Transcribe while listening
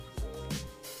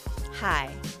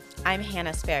Hi, I'm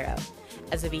Hannah Sparrow.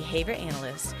 As a behavior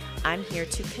analyst, I'm here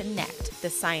to connect the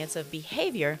science of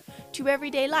behavior to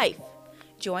everyday life.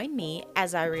 Join me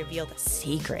as I reveal the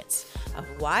secrets of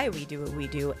why we do what we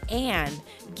do and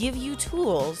give you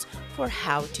tools for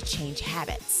how to change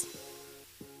habits.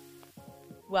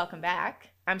 Welcome back.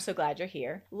 I'm so glad you're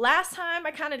here. Last time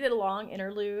I kind of did a long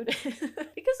interlude because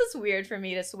it's weird for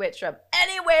me to switch from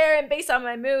anywhere and based on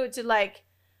my mood to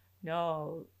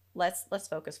no, let's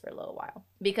focus for a little while.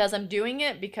 Because I'm doing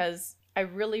it because I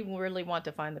really want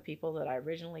to find the people that I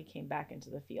originally came back into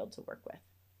the field to work with.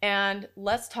 And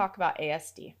let's talk about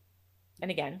ASD. And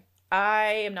again,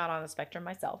 I am not on the spectrum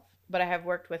myself, but I have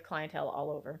worked with clientele all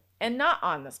over and not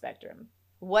on the spectrum.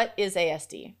 What is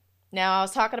ASD? Now, I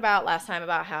was talking about last time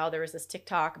about how there was this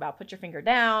TikTok about put your finger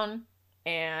down.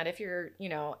 And if you're,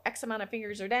 X amount of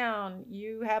fingers are down,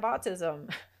 you have autism.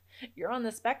 You're on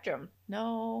the spectrum.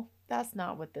 No, that's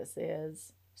not what this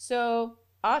is. So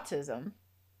autism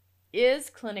is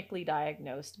clinically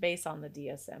diagnosed based on the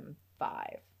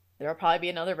DSM-V. There will probably be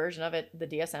another version of it, the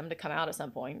DSM, to come out at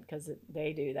some point because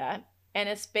they do that. And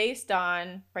it's based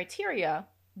on criteria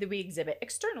that we exhibit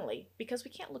externally because we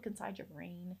can't look inside your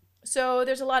brain. So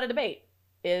there's a lot of debate.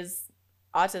 Is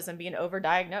autism being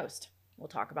overdiagnosed? We'll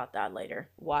talk about that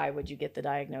later. Why would you get the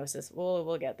diagnosis?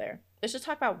 We'll get there. Let's just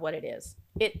talk about what it is.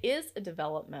 It is a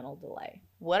developmental delay.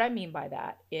 What I mean by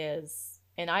that is,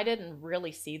 and I didn't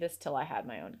really see this till I had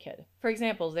my own kid. For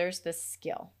example, there's this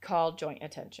skill called joint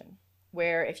attention,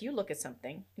 where if you look at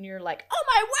something and you're like, oh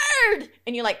my word,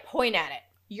 and you point at it,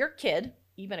 your kid,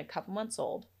 even a couple months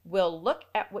old, will look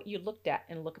at what you looked at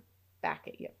and look back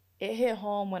at you. It hit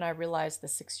home when I realized the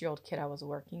 6-year-old kid I was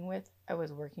working with, I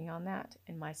was working on that,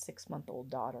 and my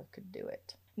 6-month-old daughter could do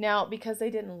it. Now, because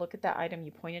they didn't look at that item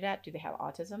you pointed at, do they have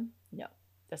autism? No,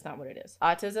 that's not what it is.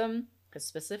 Autism is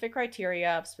specific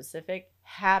criteria of specific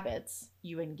habits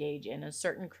you engage in a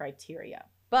certain criteria.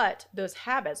 But those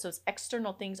habits, those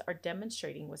external things are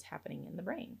demonstrating what's happening in the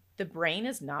brain. The brain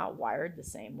is not wired the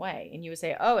same way. And you would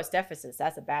say, oh, it's deficits,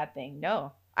 that's a bad thing.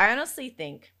 No, I honestly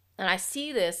think, and I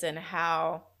see this in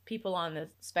how people on the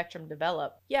spectrum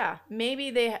develop. Yeah,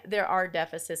 maybe there are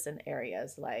deficits in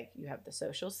areas like you have the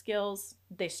social skills.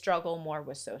 They struggle more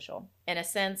with social. In a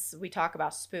sense, we talk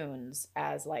about spoons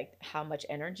as how much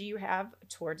energy you have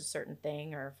towards a certain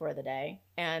thing or for the day.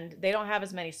 And they don't have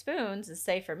as many spoons as,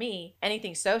 say, for me,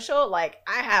 anything social, I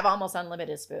have almost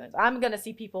unlimited spoons. I'm going to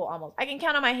see people I can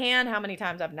count on my hand how many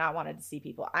times I've not wanted to see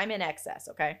people. I'm in excess,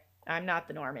 okay? I'm not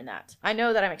the norm in that. I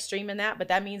know that I'm extreme in that, but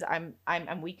that means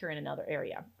I'm weaker in another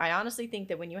area. I honestly think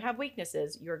that when you have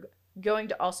weaknesses, you're going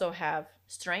to also have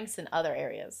strengths in other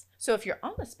areas. So if you're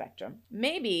on the spectrum,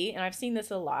 maybe, and I've seen this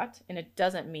a lot, and it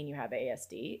doesn't mean you have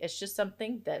ASD, it's just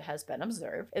something that has been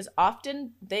observed, is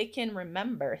often they can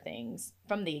remember things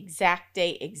from the exact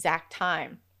date, exact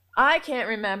time. I can't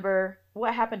remember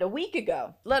what happened a week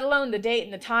ago, let alone the date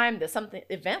and the time that something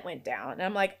event went down. And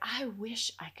I'm like, I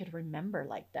wish I could remember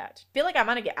like that. I feel like I'm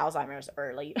going to get Alzheimer's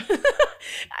early.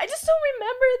 I just don't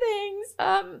remember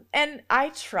things. And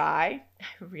I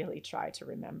really try to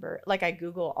remember. I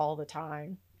Google all the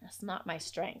time. That's not my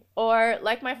strength. Or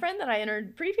like my friend that I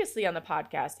entered previously on the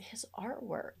podcast, his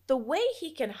artwork. The way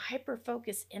he can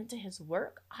hyper-focus into his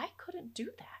work, I couldn't do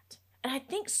that. And I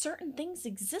think certain things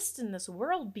exist in this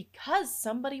world because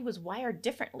somebody was wired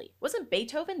differently. Wasn't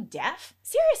Beethoven deaf?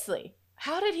 Seriously.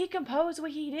 How did he compose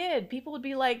what he did? People would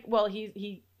be like, well,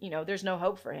 he there's no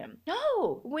hope for him.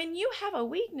 No. When you have a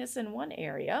weakness in one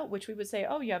area, which we would say,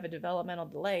 oh, you have a developmental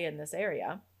delay in this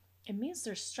area, it means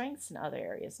there's strengths in other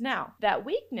areas. Now, that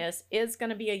weakness is going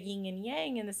to be a yin and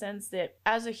yang in the sense that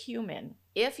as a human,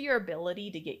 if your ability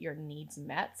to get your needs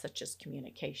met, such as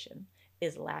communication,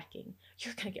 is lacking,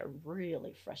 you're going to get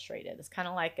really frustrated. It's kind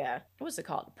of like what's it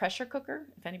called? A pressure cooker,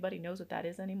 if anybody knows what that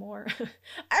is anymore.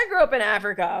 I grew up in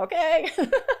Africa, okay?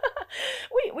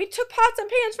 we took pots and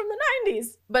pans from the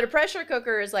 90s. But a pressure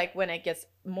cooker is when it gets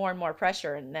more and more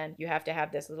pressure, and then you have to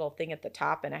have this little thing at the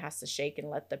top, and it has to shake and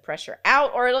let the pressure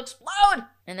out, or it'll explode.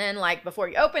 And then before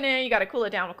you open it, you got to cool it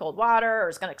down with cold water, or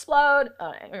it's going to explode.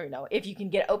 If you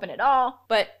can get it open at all.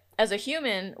 But as a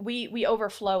human, we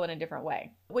overflow in a different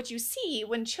way. What you see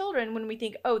when we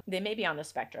think, oh, they may be on the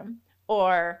spectrum,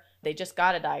 or they just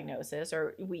got a diagnosis,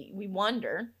 or we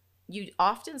wonder, you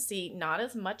often see not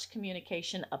as much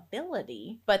communication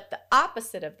ability, but the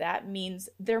opposite of that means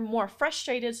they're more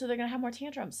frustrated, so they're going to have more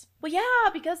tantrums. Well, yeah,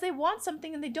 because they want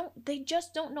something and they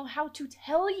just don't know how to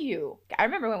tell you. I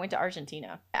remember when I went to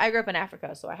Argentina. I grew up in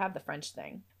Africa, so I have the French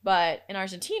thing. But in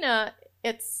Argentina,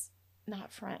 it's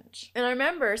not French. And I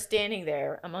remember standing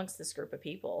there amongst this group of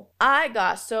people. I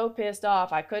got so pissed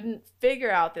off. I couldn't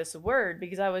figure out this word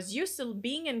because I was used to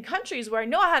being in countries where I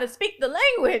know how to speak the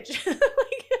language.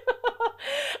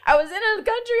 I was in a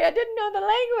country, I didn't know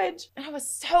the language. And I was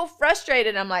so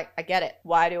frustrated. I'm like, I get it.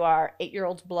 Why do our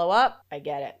 8-year-olds blow up? I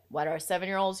get it. Why do our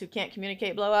 7-year-olds who can't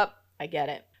communicate blow up? I get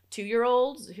it.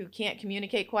 2-year-olds who can't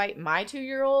communicate quite. My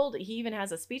 2-year-old, he even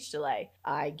has a speech delay.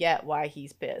 I get why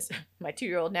he's pissed. My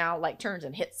 2-year-old now like turns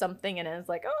and hits something and is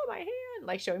like, oh, my hand,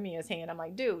 like showing me his hand. I'm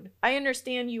like, dude, I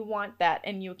understand you want that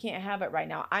and you can't have it right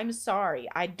now. I'm sorry.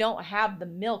 I don't have the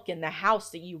milk in the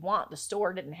house that you want. The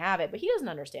store didn't have it, but he doesn't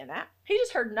understand that. He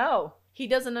just heard no. He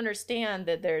doesn't understand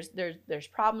that there's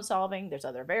problem solving, there's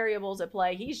other variables at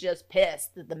play. He's just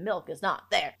pissed that the milk is not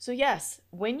there. So yes,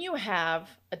 when you have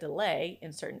a delay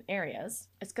in certain areas,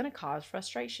 it's going to cause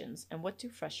frustrations. And what do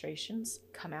frustrations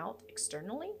come out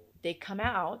externally? They come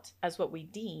out as what we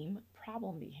deem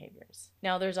problem behaviors.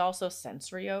 Now, there's also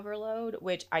sensory overload,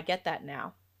 which I get that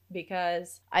now,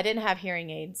 because I didn't have hearing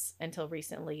aids until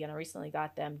recently, and I recently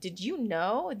got them. Did you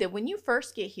know that when you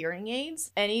first get hearing aids,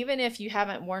 and even if you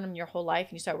haven't worn them your whole life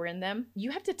and you start wearing them,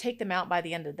 you have to take them out by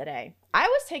the end of the day? I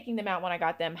was taking them out when I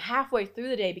got them halfway through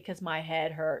the day because my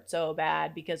head hurt so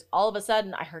bad because all of a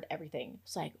sudden I heard everything.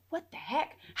 It's like, what the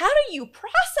heck? How do you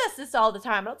process this all the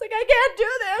time? And I was like, I can't do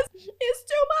this. It's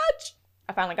too much.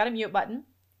 I finally got a mute button,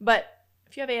 but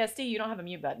if you have ASD, you don't have a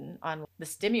mute button on the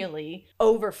stimuli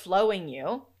overflowing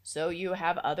you. So you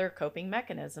have other coping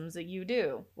mechanisms that you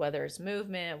do, whether it's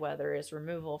movement, whether it's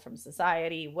removal from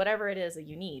society, whatever it is that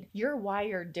you need. You're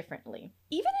wired differently.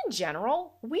 Even in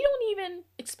general, we don't even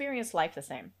experience life the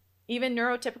same, even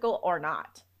neurotypical or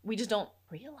not. We just don't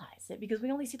realize it because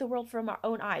we only see the world from our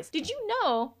own eyes. Did you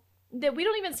know that we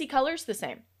don't even see colors the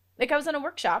same? Like I was in a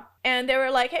workshop and they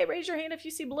were like, hey, raise your hand if you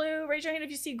see blue, raise your hand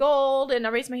if you see gold. And I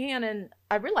raised my hand and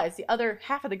I realized the other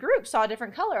half of the group saw a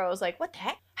different color. I was like, what the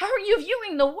heck? How are you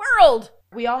viewing the world?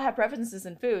 We all have preferences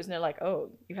in foods. And they're like, oh,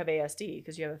 you have ASD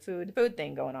because you have a food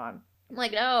thing going on. I'm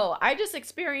like, no, I just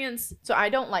experience. So I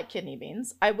don't like kidney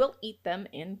beans. I will eat them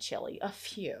in chili, a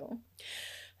few.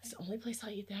 It's the only place I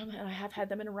eat them, and I have had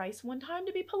them in rice one time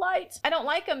to be polite. I don't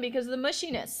like them because of the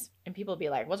mushiness. And people be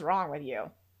like, what's wrong with you?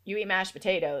 You eat mashed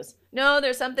potatoes. No,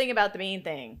 there's something about the bean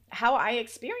thing. How I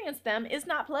experience them is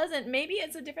not pleasant. Maybe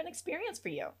it's a different experience for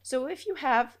you. So if you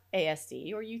have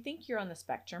ASD, or you think you're on the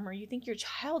spectrum, or you think your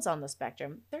child's on the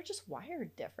spectrum, they're just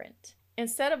wired different.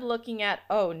 Instead of looking at,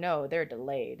 oh no, they're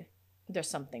delayed, there's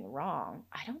something wrong,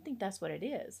 I don't think that's what it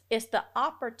is. It's the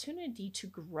opportunity to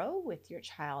grow with your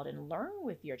child and learn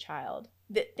with your child.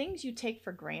 That things you take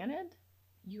for granted,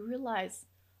 you realize,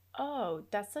 oh,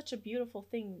 that's such a beautiful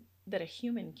thing that a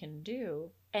human can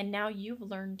do. And now you've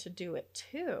learned to do it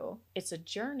too. It's a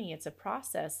journey, it's a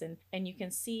process. And you can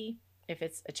see if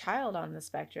it's a child on the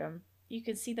spectrum, you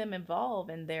can see them evolve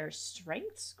and their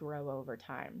strengths grow over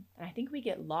time. And I think we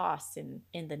get lost in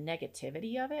the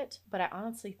negativity of it. But I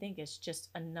honestly think it's just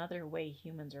another way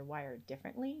humans are wired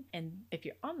differently. And if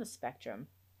you're on the spectrum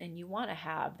and you want to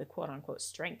have the quote unquote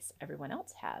strengths everyone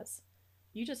else has,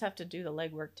 you just have to do the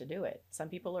legwork to do it. Some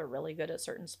people are really good at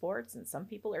certain sports and some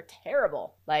people are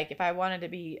terrible. Like if I wanted to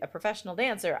be a professional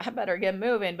dancer, I better get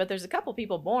moving. But there's a couple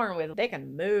people born with, they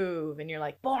can move and you're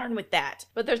like, born with that.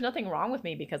 But there's nothing wrong with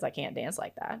me because I can't dance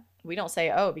like that. We don't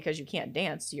say, oh, because you can't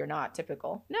dance, you're not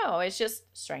typical. No, it's just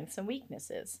strengths and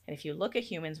weaknesses. And if you look at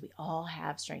humans, we all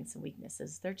have strengths and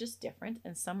weaknesses. They're just different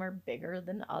and some are bigger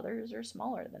than others or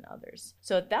smaller than others.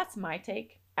 So that's my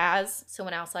take as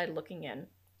someone outside looking in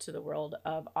to the world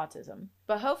of autism.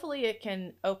 But hopefully it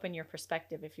can open your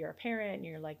perspective if you're a parent and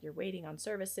you're waiting on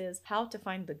services, how to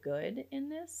find the good in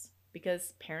this,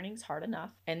 because parenting's hard enough.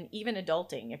 And even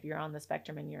adulting, if you're on the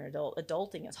spectrum and you're an adult,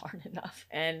 adulting is hard enough.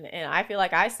 And I feel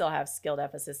like I still have skill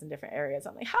deficits in different areas.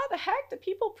 I'm like, how the heck do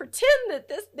people pretend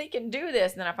that they can do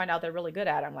this? And then I find out they're really good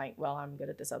at it. I'm like, well, I'm good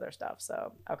at this other stuff.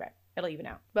 So, okay, it'll even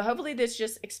out. But hopefully this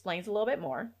just explains a little bit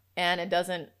more and it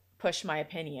doesn't push my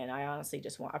opinion. I honestly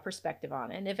just want a perspective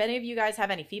on it. And if any of you guys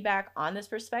have any feedback on this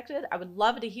perspective, I would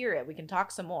love to hear it. We can talk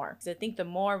some more because I think the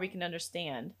more we can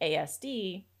understand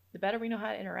ASD, the better we know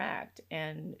how to interact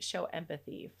and show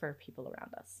empathy for people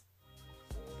around us.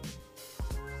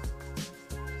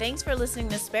 Thanks for listening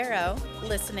to Sparrow.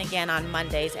 Listen again on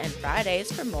Mondays and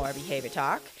Fridays for more behavior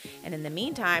talk. And in the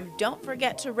meantime, don't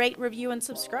forget to rate, review, and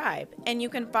subscribe. And you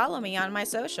can follow me on my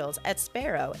socials at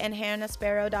Sparrow and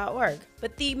hannahsparrow.org.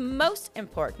 But the most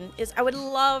important is I would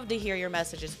love to hear your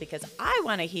messages because I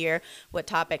want to hear what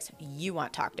topics you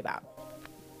want talked about.